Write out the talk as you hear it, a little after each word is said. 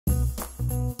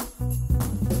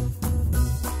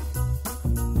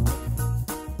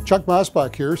Chuck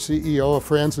Mosbach here, CEO of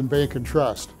FrandsenBank and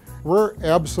Trust. We're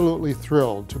absolutely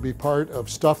thrilled to be part of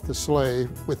Stuff the Sleigh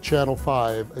with Channel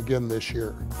 5 again this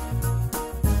year.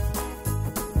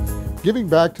 Giving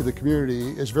back to the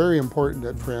community is very important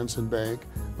at FrandsenBank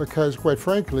because, quite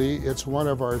frankly, it's one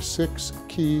of our 6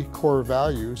 key core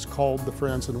values called the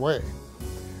Frandsen Way.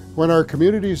 When our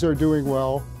communities are doing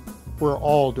well, we're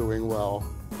all doing well,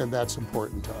 and that's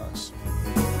important to us.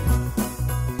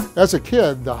 As a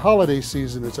kid, the holiday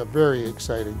season is a very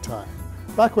exciting time.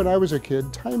 Back when I was a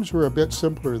kid, times were a bit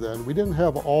simpler then. We didn't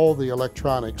have all the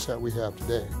electronics that we have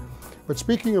today. But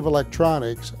speaking of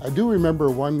electronics, I do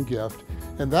remember one gift,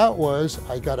 and that was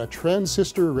I got a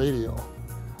transistor radio.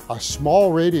 A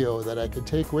small radio that I could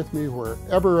take with me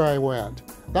wherever I went.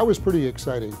 That was pretty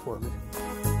exciting for me.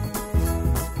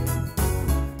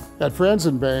 At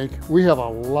FrandsenBank, we have a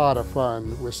lot of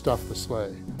fun with Stuff the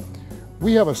Sleigh.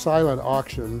 We have a silent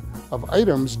auction of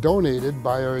items donated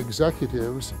by our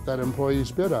executives that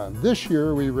employees bid on. This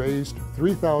year, we raised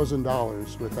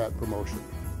 $3,000 with that promotion.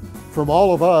 From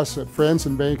all of us at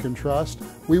FrandsenBank and Trust,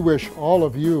 we wish all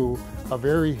of you a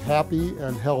very happy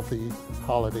and healthy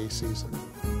holiday season.